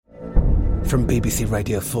From BBC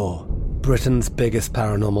Radio 4, Britain's biggest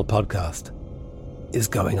paranormal podcast is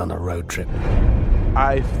going on a road trip.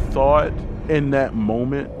 I thought in that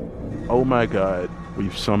moment, oh my God,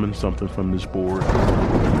 we've summoned something from this board.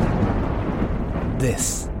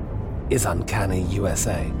 This is Uncanny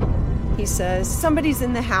USA. He says, somebody's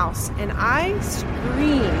in the house, and I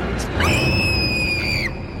screamed.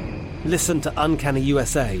 Listen to Uncanny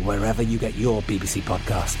USA wherever you get your BBC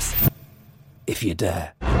podcasts, if you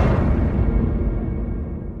dare.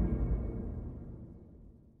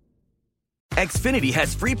 Xfinity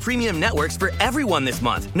has free premium networks for everyone this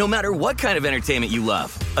month, no matter what kind of entertainment you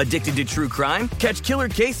love. Addicted to true crime? Catch killer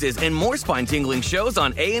cases and more spine-tingling shows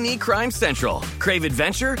on A&E Crime Central. Crave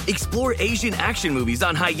adventure? Explore Asian action movies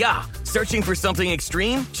on Hi-YAH. Searching for something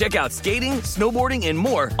extreme? Check out skating, snowboarding, and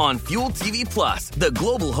more on Fuel TV Plus, the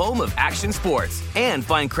global home of action sports. And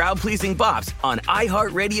find crowd-pleasing bops on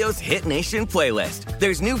iHeartRadio's Hit Nation playlist.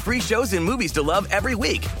 There's new free shows and movies to love every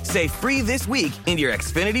week. Say free this week in your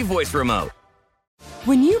Xfinity voice remote.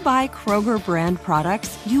 When you buy Kroger brand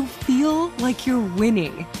products, you feel like you're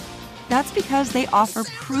winning. That's because they offer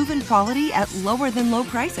proven quality at lower than low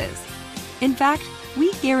prices. In fact,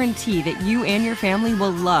 we guarantee that you and your family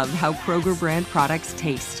will love how Kroger brand products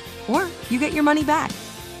taste, or you get your money back.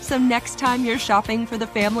 So next time you're shopping for the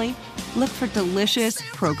family, look for delicious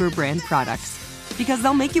Kroger brand products, because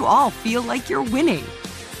they'll make you all feel like you're winning.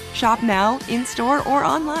 Shop now, in-store, or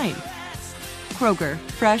online. Kroger,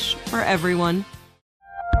 fresh for everyone.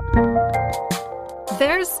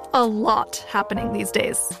 There's a lot happening these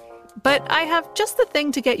days, but I have just the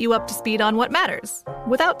thing to get you up to speed on what matters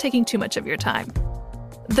without taking too much of your time.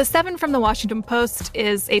 The 7 from the Washington Post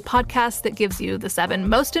is a podcast that gives you the 7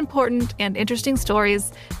 most important and interesting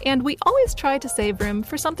stories, and we always try to save room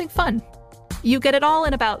for something fun. You get it all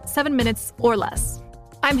in about 7 minutes or less.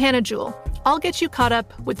 I'm Hannah Jewell. I'll get you caught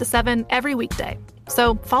up with the 7 every weekday.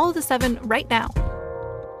 So follow the 7 right now.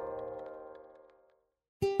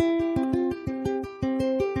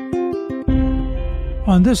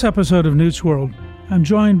 On this episode of Newt's World, I'm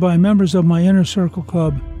joined by members of my Inner Circle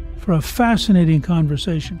Club for a fascinating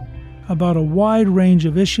conversation about a wide range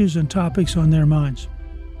of issues and topics on their minds.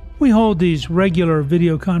 We hold these regular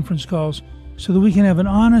video conference calls so that we can have an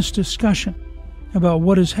honest discussion about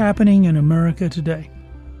what is happening in America today.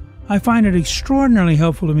 I find it extraordinarily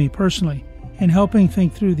helpful to me personally in helping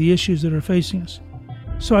think through the issues that are facing us.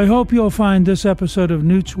 So I hope you'll find this episode of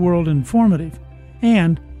Newt's World informative,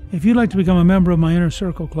 and if you'd like to become a member of my Inner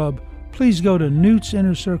Circle Club, please go to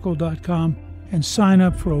newtsinnercircle.com and sign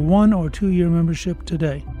up for a 1 or 2 year membership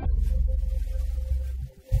today.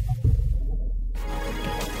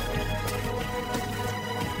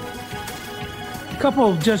 A couple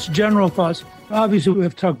of just general thoughts. Obviously, we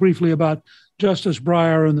have talked briefly about Justice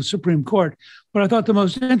Breyer and the Supreme Court, but I thought the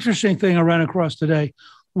most interesting thing I ran across today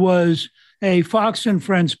was a Fox and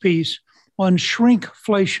Friends piece on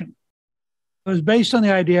shrinkflation. It was based on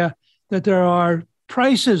the idea that there are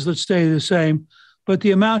prices that stay the same, but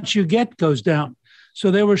the amount you get goes down.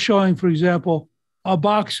 So they were showing, for example, a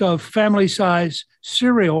box of family-size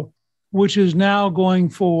cereal, which is now going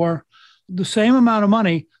for the same amount of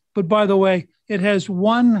money, but by the way, it has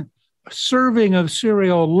 1 serving of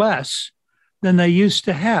cereal less than they used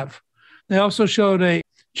to have. They also showed a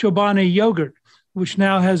Chobani yogurt, which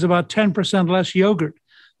now has about 10% less yogurt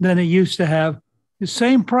than it used to have. The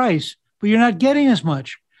same price, but you're not getting as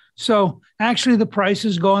much. So actually the price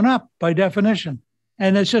has gone up by definition.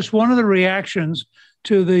 And it's just one of the reactions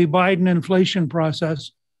to the Biden inflation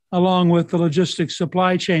process, along with the logistics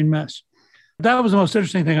supply chain mess. That was the most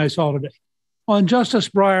interesting thing I saw today. On Justice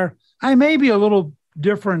Breyer, I may be a little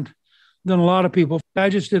different than a lot of people. I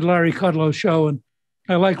just did Larry Kudlow's show, and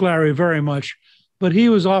I like Larry very much. But he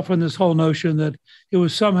was often this whole notion that it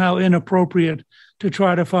was somehow inappropriate to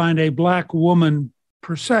try to find a Black woman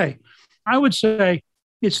per se. I would say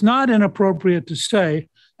it's not inappropriate to say,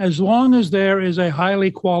 as long as there is a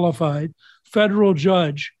highly qualified federal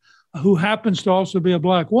judge who happens to also be a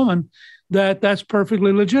Black woman, that's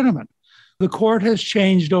perfectly legitimate. The court has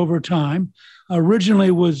changed over time.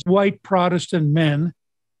 Originally was white Protestant men,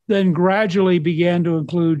 then gradually began to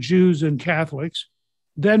include Jews and Catholics,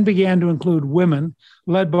 then began to include women,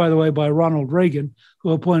 led, by the way, by Ronald Reagan,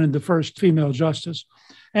 who appointed the first female justice.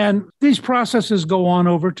 And these processes go on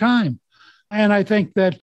over time. And I think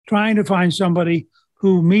that trying to find somebody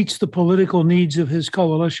who meets the political needs of his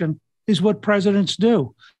coalition is what presidents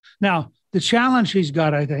do. Now, the challenge he's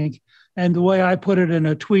got, I think, and the way I put it in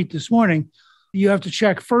a tweet this morning, you have to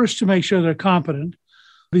check first to make sure they're competent,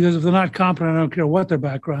 because if they're not competent, I don't care what their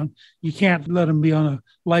background, you can't let them be on a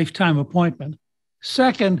lifetime appointment.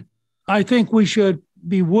 Second, I think we should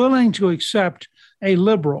be willing to accept a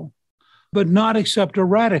liberal, but not accept a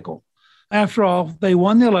radical. After all, they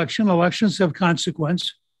won the election. Elections have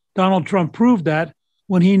consequence. Donald Trump proved that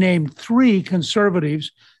when he named 3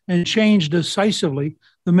 conservatives and changed decisively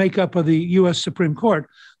the makeup of the U.S. Supreme Court,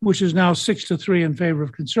 which is now 6-3 in favor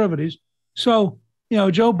of conservatives. So,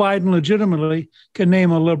 Joe Biden legitimately can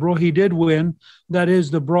name a liberal. He did win. That is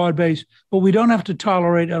the broad base. But we don't have to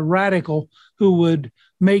tolerate a radical who would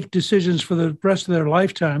make decisions for the rest of their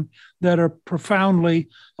lifetime that are profoundly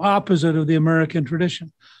opposite of the American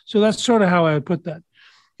tradition. So that's sort of how I would put that.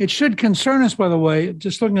 It should concern us, by the way,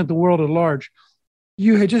 just looking at the world at large.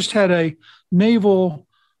 You had just had a naval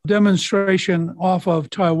demonstration off of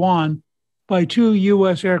Taiwan by 2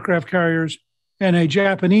 U.S. aircraft carriers and a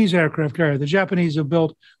Japanese aircraft carrier. The Japanese have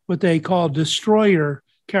built what they call destroyer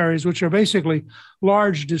carriers, which are basically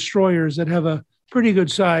large destroyers that have a pretty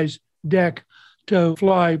good size deck to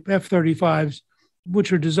fly F-35s,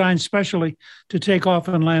 which are designed specially to take off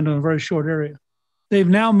and land on a very short area. They've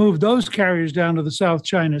now moved those carriers down to the South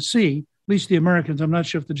China Sea, at least the Americans. I'm not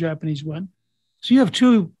sure if the Japanese went. So you have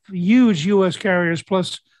 2 huge U.S. carriers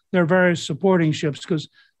plus their various supporting ships, because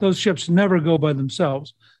those ships never go by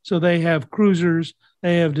themselves. So they have cruisers,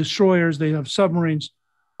 they have destroyers, they have submarines,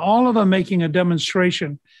 all of them making a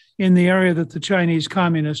demonstration in the area that the Chinese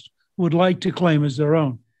communists would like to claim as their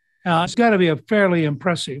own. It's got to be a fairly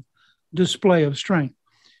impressive display of strength.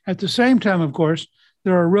 At the same time, of course,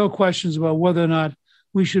 there are real questions about whether or not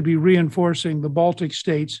we should be reinforcing the Baltic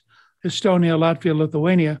states, Estonia, Latvia,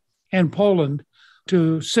 Lithuania, and Poland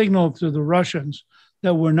to signal to the Russians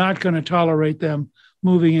that we're not going to tolerate them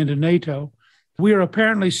moving into NATO. We are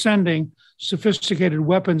apparently sending sophisticated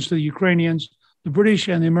weapons to the Ukrainians, the British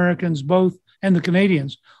and the Americans both, and the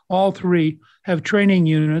Canadians. All 3 have training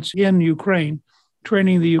units in Ukraine,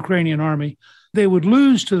 training the Ukrainian army. They would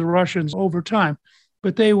lose to the Russians over time,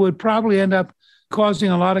 but they would probably end up causing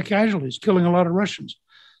a lot of casualties, killing a lot of Russians.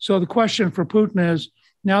 So the question for Putin is,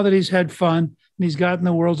 now that he's had fun and he's gotten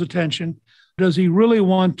the world's attention, does he really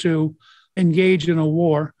want to engage in a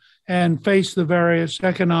war and face the various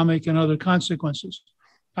economic and other consequences?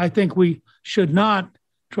 I think we should not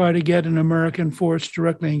try to get an American force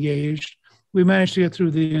directly engaged. We managed to get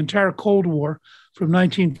through the entire Cold War from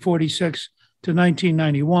 1946 to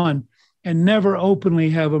 1991 and never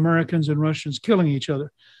openly have Americans and Russians killing each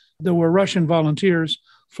other. There were Russian volunteers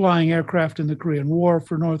flying aircraft in the Korean War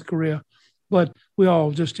for North Korea, but we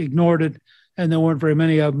all just ignored it, and there weren't very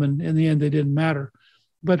many of them, and in the end, they didn't matter.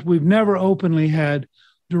 But we've never openly had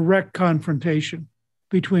direct confrontation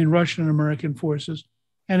between Russian and American forces.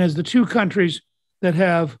 And as the 2 countries that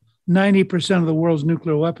have 90% of the world's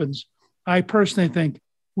nuclear weapons, I personally think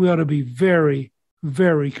we ought to be very,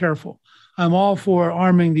 very careful. I'm all for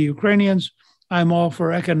arming the Ukrainians. I'm all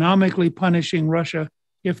for economically punishing Russia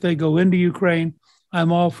if they go into Ukraine.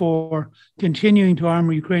 I'm all for continuing to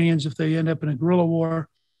arm Ukrainians if they end up in a guerrilla war.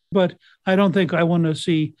 But I don't think I want to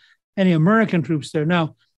see any American troops there.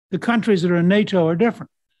 Now, the countries that are in NATO are different.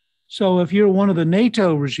 So if you're one of the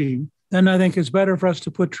NATO regime, then I think it's better for us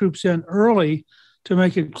to put troops in early to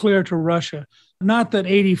make it clear to Russia, not that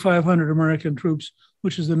 8,500 American troops,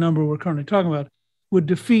 which is the number we're currently talking about, would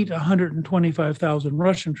defeat 125,000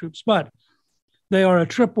 Russian troops, but they are a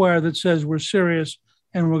tripwire that says we're serious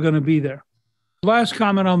and we're going to be there. The last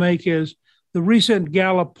comment I'll make is the recent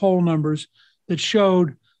Gallup poll numbers that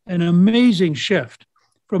showed an amazing shift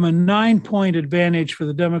from a 9-point advantage for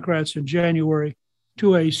the Democrats in January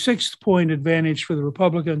to a 6-point advantage for the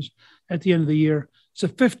Republicans at the end of the year. It's a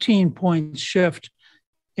 15-point shift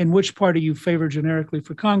in which party you favor generically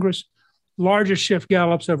for Congress, largest shift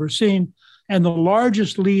Gallup's ever seen, and the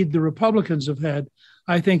largest lead the Republicans have had,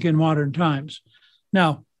 I think, in modern times.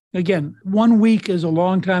 Now, again, 1 week is a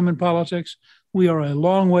long time in politics. We are a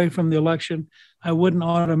long way from the election. I wouldn't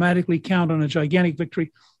automatically count on a gigantic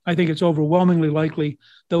victory. I think it's overwhelmingly likely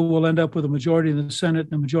that we'll end up with a majority in the Senate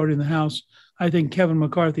and a majority in the House. I think Kevin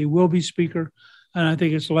McCarthy will be Speaker, and I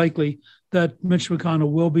think it's likely that Mitch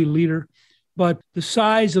McConnell will be leader. But the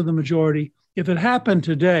size of the majority, if it happened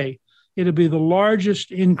today, it'd be the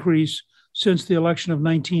largest increase since the election of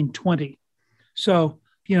 1920. So,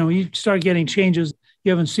 you start getting changes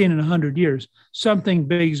you haven't seen in 100 years. Something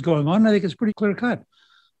big is going on. I think it's pretty clear cut.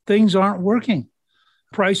 Things aren't working.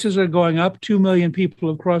 Prices are going up. 2 million people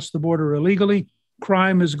have crossed the border illegally.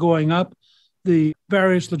 Crime is going up. The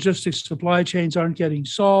various logistics supply chains aren't getting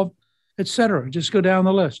solved, et cetera. Just go down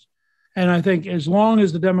the list. And I think as long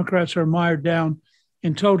as the Democrats are mired down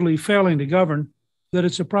in totally failing to govern, that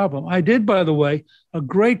it's a problem. I did, by the way, a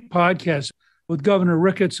great podcast with Governor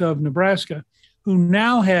Ricketts of Nebraska, who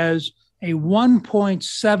now has a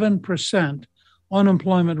 1.7%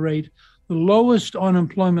 unemployment rate, the lowest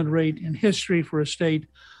unemployment rate in history for a state.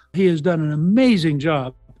 He has done an amazing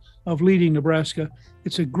job of leading Nebraska.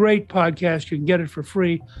 It's a great podcast. You can get it for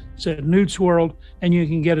free. It's at Newt's World, and you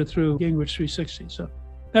can get it through Gingrich 360. So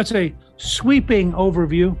that's a sweeping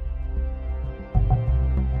overview.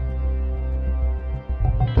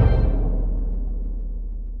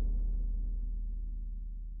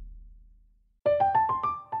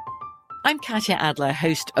 I'm Katya Adler,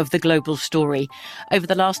 host of The Global Story. Over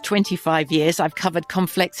the last 25 years, I've covered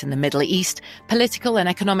conflicts in the Middle East, political and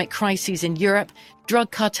economic crises in Europe,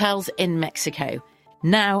 drug cartels in Mexico.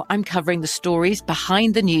 Now I'm covering the stories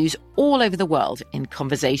behind the news all over the world in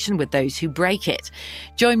conversation with those who break it.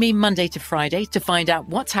 Join me Monday to Friday to find out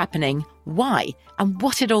what's happening, why, and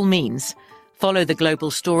what it all means. Follow The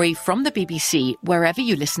Global Story from the BBC wherever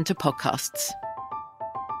you listen to podcasts.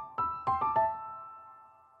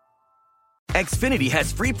 Xfinity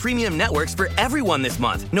has free premium networks for everyone this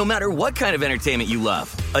month, no matter what kind of entertainment you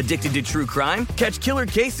love. Addicted to true crime? Catch killer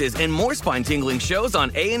cases and more spine-tingling shows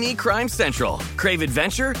on A&E Crime Central. Crave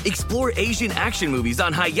adventure? Explore Asian action movies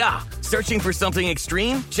on Hi-YAH. Searching for something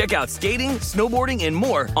extreme? Check out skating, snowboarding, and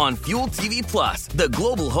more on Fuel TV Plus, the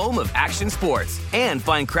global home of action sports. And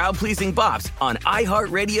find crowd-pleasing bops on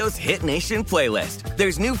iHeartRadio's Hit Nation playlist.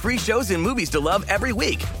 There's new free shows and movies to love every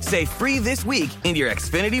week. Say free this week in your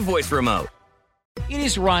Xfinity voice remote. It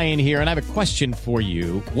is Ryan here, and I have a question for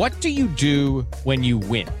you. What do you do when you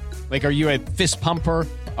win? Like, are you a fist pumper,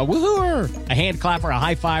 a woohooer, a hand clapper, a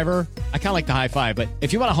high fiver? I kind of like the high five, but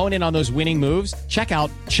if you want to hone in on those winning moves, check out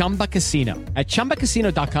Chumba Casino. At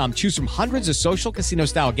ChumbaCasino.com, choose from hundreds of social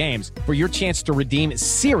casino-style games for your chance to redeem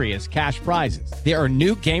serious cash prizes. There are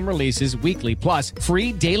new game releases weekly, plus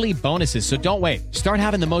free daily bonuses, so don't wait. Start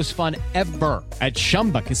having the most fun ever at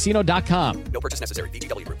ChumbaCasino.com. No purchase necessary.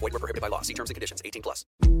 VGW. Void where prohibited by law. See terms and conditions. 18+.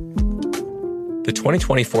 The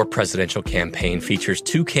 2024 presidential campaign features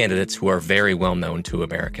two candidates who are very well known to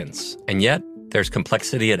Americans. And yet, there's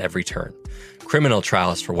complexity at every turn. Criminal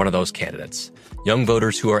trials for one of those candidates. Young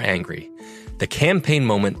voters who are angry. The Campaign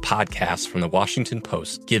Moment podcast from the Washington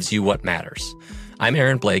Post gives you what matters. I'm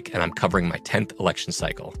Aaron Blake, and I'm covering my 10th election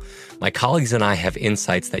cycle. My colleagues and I have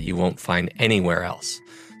insights that you won't find anywhere else.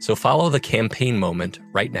 So follow The Campaign Moment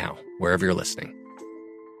right now, wherever you're listening.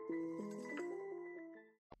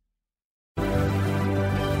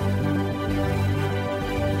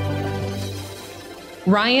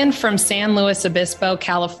 Ryan from San Luis Obispo,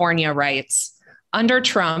 California writes, under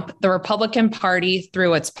Trump, the Republican Party,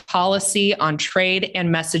 through its policy on trade and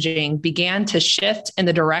messaging, began to shift in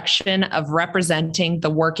the direction of representing the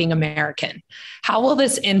working American. How will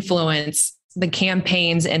this influence the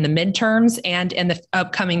campaigns in the midterms and in the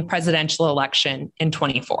upcoming presidential election in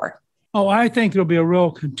 24? Oh, I think there'll be a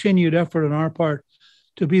real continued effort on our part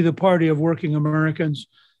to be the party of working Americans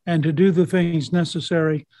and to do the things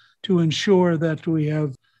necessary to ensure that we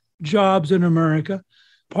have jobs in America.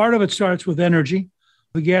 Part of it starts with energy.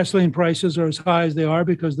 The gasoline prices are as high as they are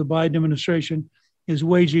because the Biden administration is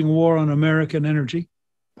waging war on American energy.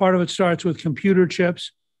 Part of it starts with computer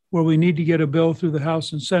chips, where we need to get a bill through the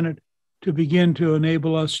House and Senate to begin to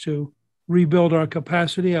enable us to rebuild our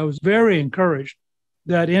capacity. I was very encouraged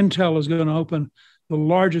that Intel is going to open the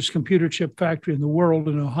largest computer chip factory in the world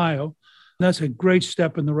in Ohio. That's a great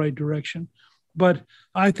step in the right direction. But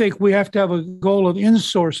I think we have to have a goal of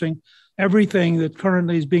insourcing everything that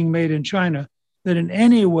currently is being made in China that in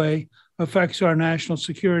any way affects our national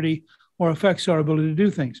security or affects our ability to do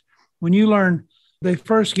things. When you learn they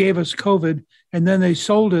first gave us COVID and then they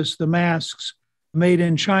sold us the masks made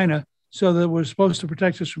in China so that we're supposed to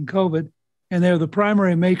protect us from COVID, and they're the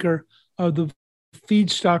primary maker of the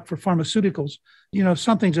feedstock for pharmaceuticals,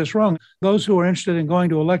 something's just wrong. Those who are interested in going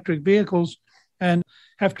to electric vehicles and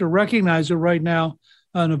have to recognize that right now,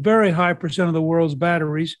 a very high percent of the world's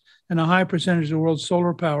batteries and a high percentage of the world's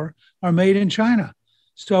solar power are made in China.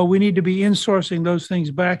 So we need to be insourcing those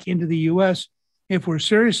things back into the U.S. if we're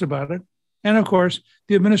serious about it. And of course,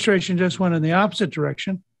 the administration just went in the opposite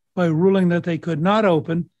direction by ruling that they could not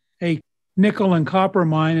open a nickel and copper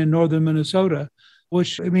mine in northern Minnesota,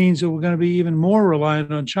 which means that we're going to be even more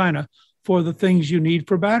reliant on China for the things you need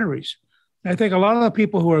for batteries. I think a lot of the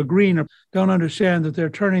people who are green don't understand that they're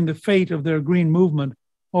turning the fate of their green movement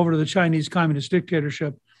over to the Chinese communist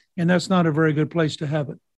dictatorship, and that's not a very good place to have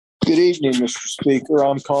it. Good evening, Mr. Speaker.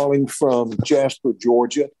 I'm calling from Jasper,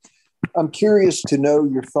 Georgia. I'm curious to know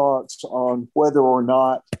your thoughts on whether or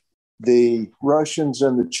not the Russians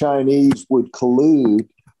and the Chinese would collude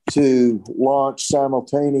to launch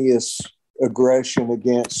simultaneous aggression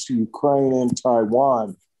against Ukraine and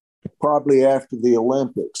Taiwan, probably after the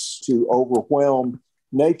Olympics, to overwhelm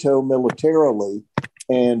NATO militarily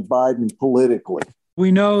and Biden politically?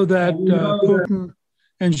 We know that Putin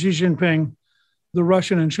and Xi Jinping, the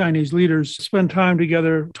Russian and Chinese leaders, spend time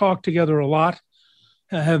together, talk together a lot,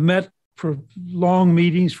 have met for long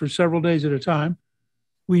meetings for several days at a time.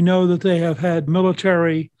 We know that they have had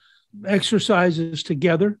military exercises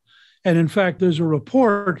together. And in fact, there's a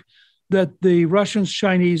report that the Russians,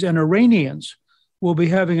 Chinese, and Iranians will be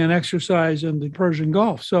having an exercise in the Persian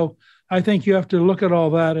Gulf. So I think you have to look at all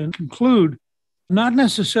that and conclude, not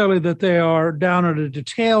necessarily that they are down at a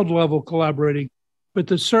detailed level collaborating, but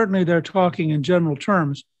that certainly they're talking in general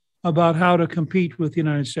terms about how to compete with the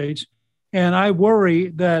United States. And I worry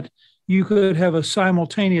that you could have a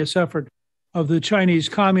simultaneous effort of the Chinese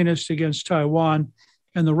communists against Taiwan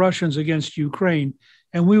and the Russians against Ukraine.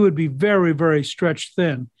 And we would be very, very stretched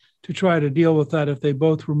thin to try to deal with that if they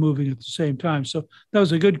both were moving at the same time. So that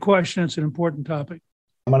was a good question. It's an important topic.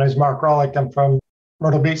 My name is Mark Rawlick. I'm from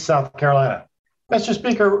Myrtle Beach, South Carolina. Mr.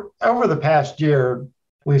 Speaker, over the past year,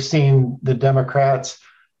 we've seen the Democrats,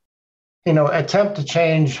 attempt to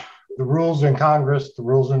change the rules in Congress, the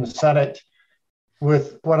rules in the Senate,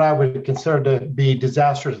 with what I would consider to be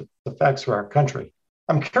disastrous effects for our country.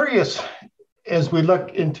 I'm curious, as we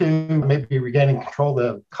look into maybe regaining control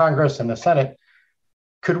of the Congress and the Senate,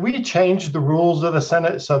 could we change the rules of the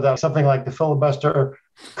Senate so that something like the filibuster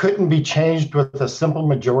couldn't be changed with a simple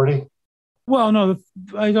majority? Well, no,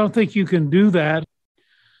 I don't think you can do that.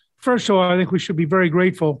 First of all, I think we should be very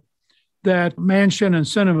grateful that Manchin and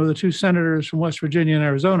Sinema, the two senators from West Virginia and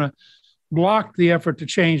Arizona, blocked the effort to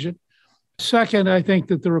change it. Second, I think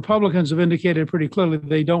that the Republicans have indicated pretty clearly that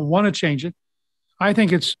they don't want to change it. I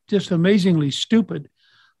think it's just amazingly stupid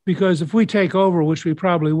because if we take over, which we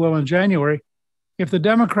probably will in January, if the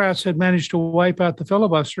Democrats had managed to wipe out the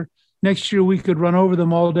filibuster, next year we could run over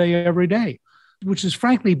them all day, every day, which is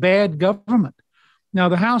frankly bad government. Now,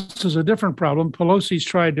 the House is a different problem. Pelosi's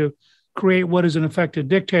tried to create what is in effect a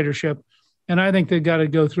dictatorship, and I think they've got to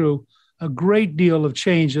go through a great deal of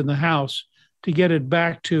change in the House to get it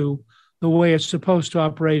back to the way it's supposed to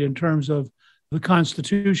operate in terms of the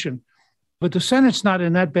Constitution. But the Senate's not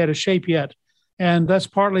in that bad a shape yet, and that's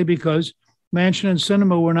partly because Manchin and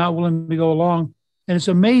Sinema were not willing to go along. And it's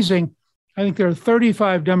amazing. I think there are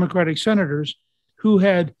 35 Democratic senators who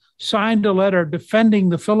had signed a letter defending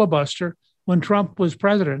the filibuster when Trump was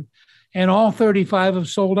president, and all 35 have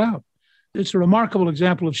sold out. It's a remarkable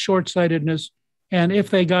example of short-sightedness, and if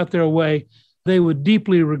they got their way, they would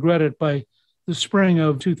deeply regret it by the spring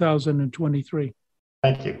of 2023.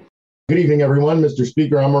 Thank you. Good evening, everyone. Mr.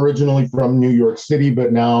 Speaker, I'm originally from New York City,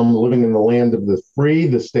 but now I'm living in the land of the free,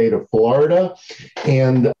 the state of Florida.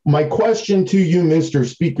 And my question to you, Mr.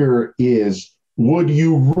 Speaker, is, would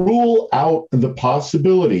you rule out the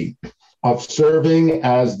possibility of serving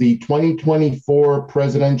as the 2024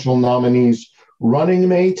 presidential nominee's running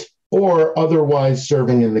mate or otherwise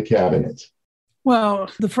serving in the cabinet? Well,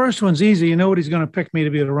 the first one's easy. Nobody's going to pick me to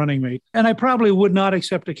be the running mate. And I probably would not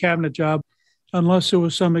accept a cabinet job unless there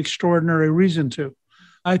was some extraordinary reason to.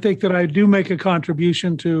 I think that I do make a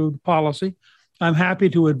contribution to policy. I'm happy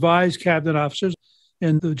to advise cabinet officers.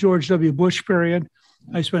 In the George W. Bush period,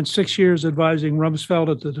 I spent 6 years advising Rumsfeld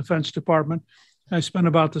at the Defense Department. I spent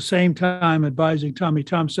about the same time advising Tommy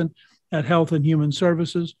Thompson at Health and Human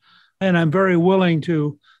Services. And I'm very willing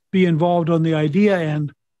to be involved on the idea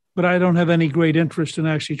end, but I don't have any great interest in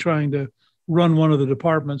actually trying to run one of the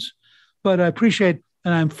departments. But I appreciate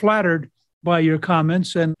and I'm flattered by your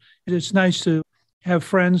comments. And it's nice to have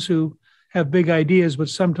friends who have big ideas, but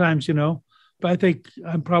sometimes, I think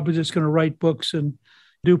I'm probably just going to write books and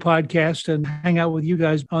do podcasts and hang out with you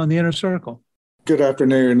guys on the inner circle. Good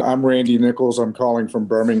afternoon. I'm Randy Nichols. I'm calling from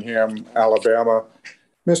Birmingham, Alabama.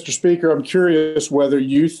 Mr. Speaker, I'm curious whether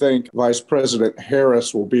you think Vice President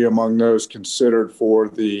Harris will be among those considered for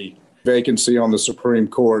the vacancy on the Supreme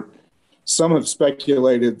Court. Some have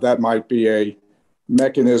speculated that might be a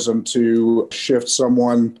mechanism to shift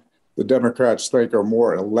someone the Democrats think are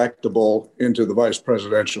more electable into the vice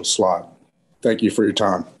presidential slot. Thank you for your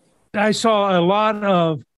time. I saw a lot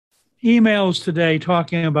of emails today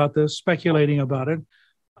talking about this, speculating about it.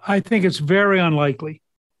 I think it's very unlikely.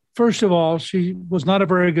 First of all, she was not a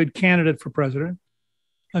very good candidate for president.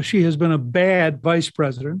 She has been a bad vice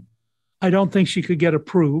president. I don't think she could get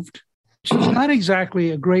approved. She's not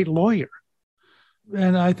exactly a great lawyer.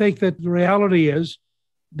 And I think that the reality is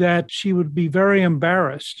that she would be very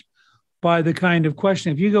embarrassed by the kind of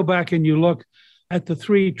question. If you go back and you look at the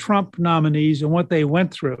three Trump nominees and what they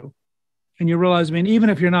went through, and you realize, even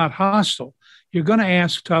if you're not hostile, you're going to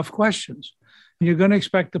ask tough questions. And you're going to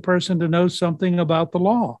expect the person to know something about the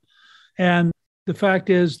law. And the fact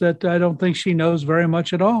is that I don't think she knows very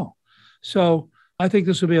much at all. So I think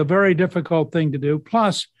this would be a very difficult thing to do.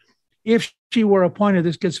 Plus, if she were appointed,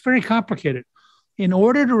 this gets very complicated. In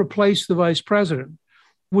order to replace the vice president,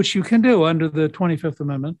 which you can do under the 25th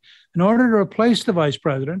Amendment, in order to replace the vice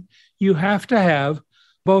president, you have to have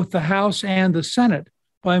both the House and the Senate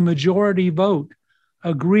by majority vote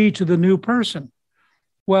agree to the new person.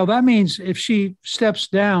 Well, that means if she steps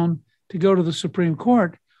down to go to the Supreme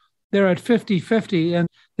Court, they're at 50-50 and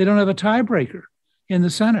they don't have a tiebreaker in the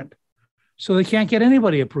Senate. So they can't get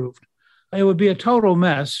anybody approved. It would be a total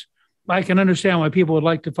mess. I can understand why people would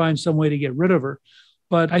like to find some way to get rid of her,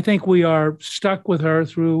 but I think we are stuck with her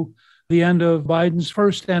through the end of Biden's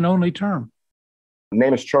first and only term. My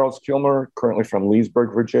name is Charles Kilmer, currently from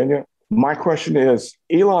Leesburg, Virginia. My question is,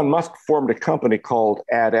 Elon Musk formed a company called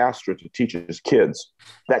Ad Astra to teach his kids.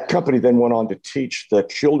 That company then went on to teach the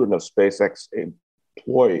children of SpaceX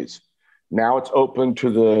employees. Now it's open to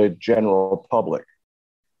the general public.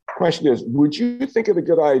 Question is, would you think it a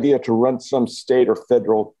good idea to run some state or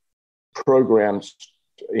federal programs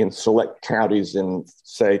in select counties in,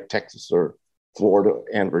 say, Texas or Florida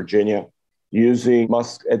and Virginia using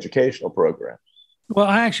Musk's educational programs? Well,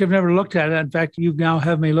 I actually have never looked at it. In fact, you now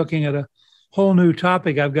have me looking at a whole new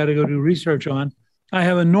topic I've got to go do research on. I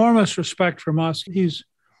have enormous respect for Musk. He's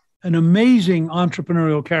an amazing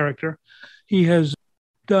entrepreneurial character. He has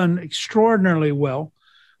done extraordinarily well.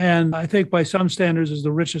 And I think by some standards is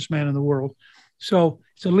the richest man in the world. So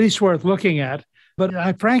it's at least worth looking at. But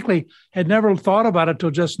I frankly had never thought about it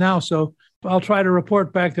till just now. So I'll try to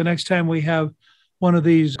report back the next time we have one of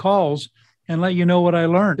these calls and let you know what I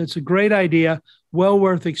learned. It's a great idea, well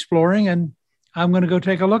worth exploring, and I'm going to go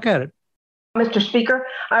take a look at it. Mr. Speaker,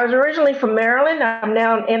 I was originally from Maryland. I'm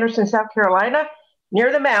now in Anderson, South Carolina,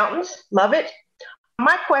 near the mountains. Love it.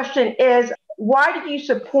 My question is, why do you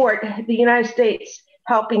support the United States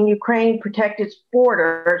helping Ukraine protect its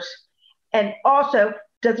borders? And also,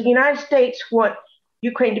 does the United States want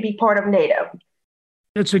Ukraine to be part of NATO?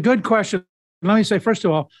 It's a good question. Let me say, first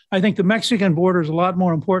of all, I think the Mexican border is a lot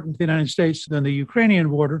more important to the United States than the Ukrainian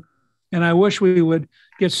border. And I wish we would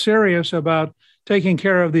get serious about taking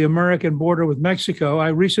care of the American border with Mexico. I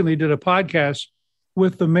recently did a podcast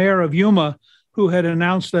with the mayor of Yuma, who had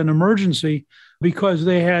announced an emergency because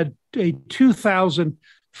they had a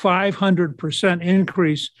 2,500%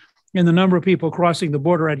 increase in the number of people crossing the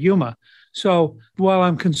border at Yuma. So while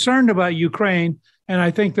I'm concerned about Ukraine, and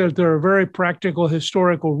I think that there are very practical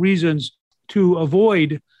historical reasons to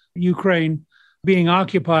avoid Ukraine being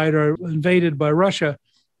occupied or invaded by Russia,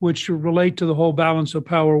 which relate to the whole balance of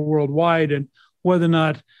power worldwide and whether or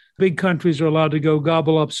not big countries are allowed to go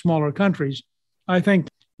gobble up smaller countries. I think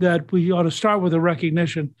that we ought to start with a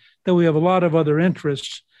recognition that we have a lot of other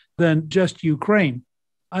interests than just Ukraine.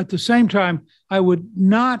 At the same time, I would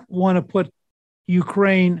not want to put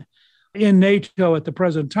Ukraine in NATO at the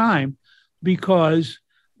present time because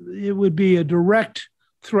it would be a direct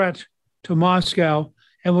threat to Moscow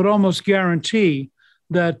and would almost guarantee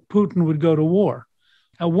that Putin would go to war.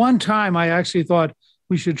 At one time, I actually thought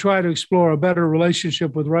we should try to explore a better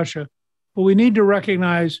relationship with Russia, but we need to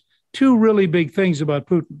recognize two really big things about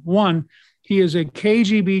Putin. One, he is a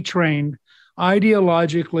KGB-trained,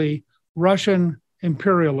 ideologically Russian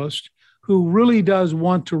imperialist who really does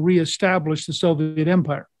want to reestablish the Soviet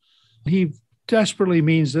Empire. He desperately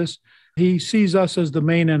means this. He sees us as the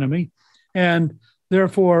main enemy, and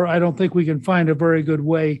therefore, I don't think we can find a very good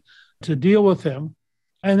way to deal with him.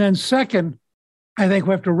 And then second, I think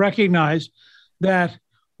we have to recognize that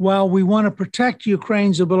while we want to protect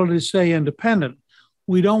Ukraine's ability to stay independent,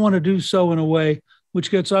 we don't want to do so in a way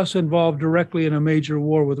which gets us involved directly in a major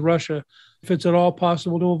war with Russia, if it's at all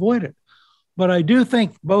possible to avoid it. But I do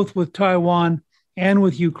think both with Taiwan and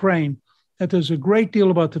with Ukraine, that there's a great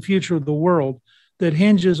deal about the future of the world that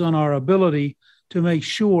hinges on our ability to make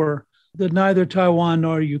sure that neither Taiwan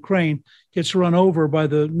nor Ukraine gets run over by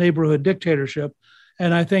the neighborhood dictatorship.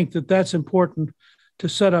 And I think that that's important to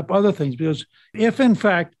set up other things, because if in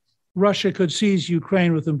fact Russia could seize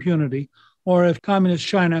Ukraine with impunity, or if Communist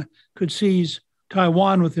China could seize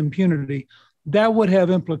Taiwan with impunity, that would have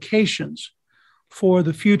implications for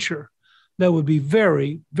the future that would be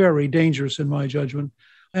very, very dangerous in my judgment,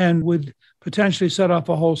 and would potentially set off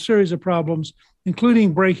a whole series of problems,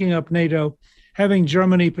 including breaking up NATO, having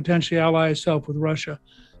Germany potentially ally itself with Russia,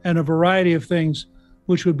 and a variety of things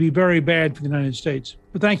which would be very bad for the United States.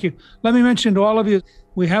 But thank you. Let me mention to all of you,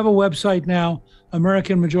 we have a website now,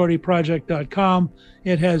 AmericanMajorityProject.com.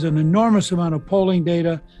 It has an enormous amount of polling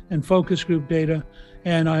data and focus group data,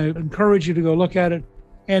 and I encourage you to go look at it.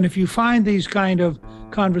 And if you find these kind of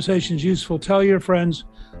conversations useful, tell your friends.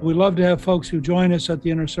 We love to have folks who join us at the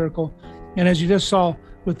Inner Circle. And as you just saw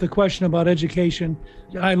with the question about education,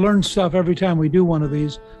 I learn stuff every time we do one of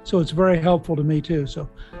these. So it's very helpful to me too. So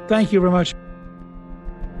thank you very much.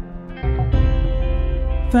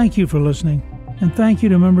 Thank you for listening. And thank you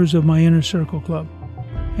to members of my Inner Circle Club.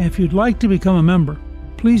 And if you'd like to become a member,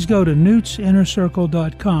 please go to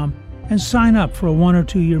newtsinnercircle.com and sign up for a 1 or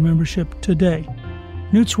 2 year membership today.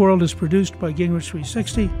 Newt's World is produced by Gingrich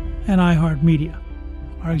 360 and iHeartMedia.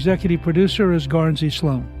 Our executive producer is Garnsey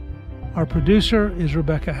Sloan. Our producer is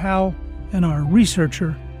Rebecca Howell, and our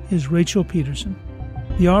researcher is Rachel Peterson.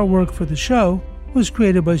 The artwork for the show was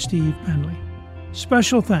created by Steve Penley.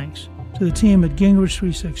 Special thanks to the team at Gingrich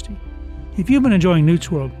 360. If you've been enjoying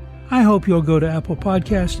Newt's World, I hope you'll go to Apple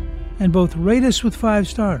Podcasts and both rate us with 5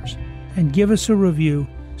 stars and give us a review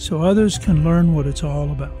so others can learn what it's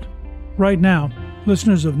all about. Right now,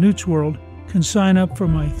 listeners of Newt's World can sign up for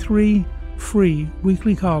my 3 free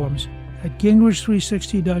weekly columns at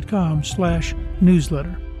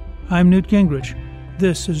gingrich360.com/newsletter. I'm Newt Gingrich.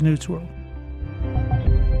 This is Newt's World.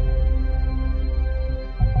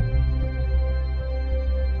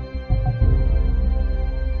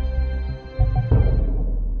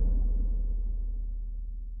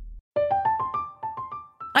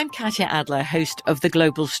 I'm Katya Adler, host of The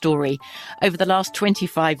Global Story. Over the last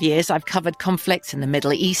 25 years, I've covered conflicts in the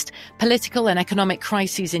Middle East, political and economic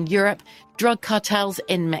crises in Europe, drug cartels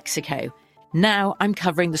in Mexico. Now I'm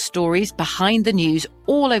covering the stories behind the news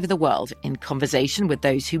all over the world in conversation with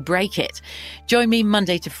those who break it. Join me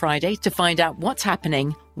Monday to Friday to find out what's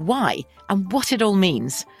happening, why, and what it all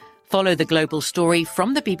means. Follow The Global Story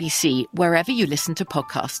from the BBC wherever you listen to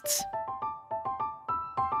podcasts.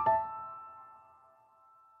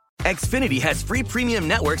 Xfinity has free premium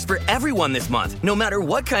networks for everyone this month, no matter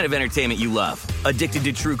what kind of entertainment you love. Addicted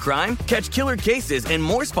to true crime? Catch killer cases and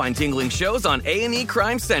more spine-tingling shows on A&E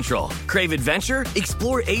Crime Central. Crave adventure?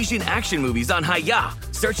 Explore Asian action movies on Hi-YAH.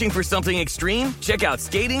 Searching for something extreme? Check out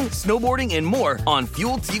skating, snowboarding, and more on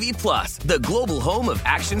Fuel TV Plus, the global home of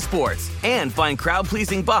action sports. And find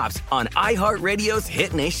crowd-pleasing bops on iHeartRadio's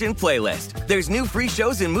Hit Nation playlist. There's new free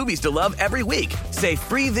shows and movies to love every week. Say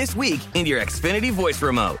free this week in your Xfinity voice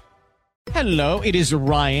remote. Hello, it is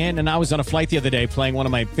Ryan, and I was on a flight the other day playing one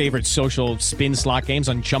of my favorite social spin slot games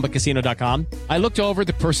on ChumbaCasino.com. I looked over at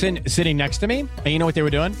the person sitting next to me, and you know what they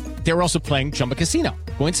were doing? They were also playing Chumba Casino.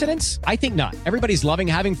 Coincidence? I think not. Everybody's loving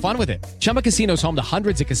having fun with it. Chumba Casino is home to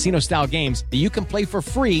hundreds of casino-style games that you can play for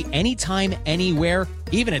free anytime, anywhere,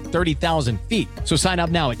 even at 30,000 feet. So sign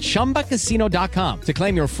up now at ChumbaCasino.com to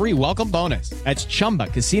claim your free welcome bonus. That's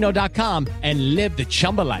ChumbaCasino.com and live the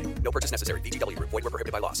Chumba life. No purchase necessary. VGW. Void where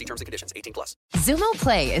prohibited by law. See terms and conditions. 18+. Xumo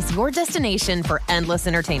Play is your destination for endless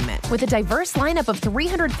entertainment. With a diverse lineup of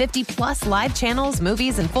 350+ live channels,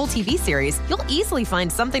 movies, and full TV series, you'll easily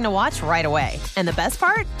find something to watch right away. And the best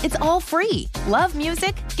part? It's all free. Love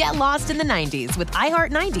music? Get lost in the 90s with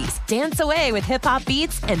iHeart 90s. Dance away with hip-hop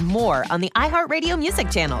beats and more on the iHeartRadio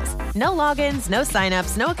music channels. No logins, no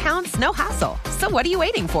signups, no accounts, no hassle. So what are you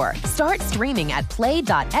waiting for? Start streaming at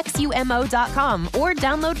play.xumo.com or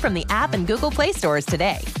download from the app and Google Play stores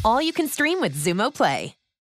today. All you can stream with Xumo Play.